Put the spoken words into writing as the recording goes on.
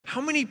How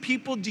many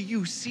people do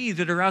you see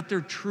that are out there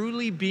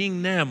truly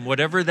being them,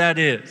 whatever that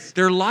is?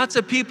 There are lots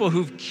of people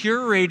who've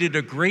curated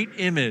a great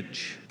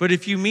image, but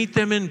if you meet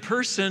them in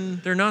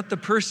person, they're not the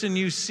person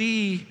you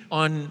see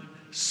on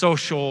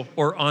social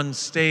or on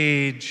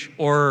stage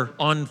or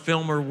on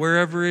film or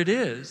wherever it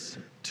is.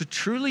 To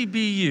truly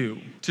be you,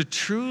 to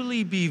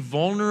truly be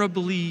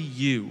vulnerably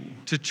you,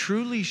 to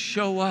truly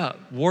show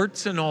up,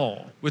 warts and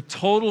all, with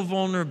total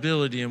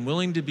vulnerability and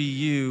willing to be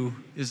you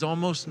is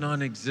almost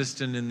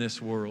non-existent in this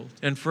world.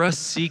 And for us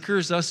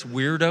seekers, us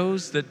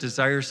weirdos that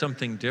desire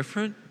something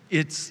different,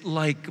 it's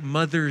like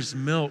mother's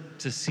milk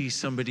to see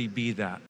somebody be that.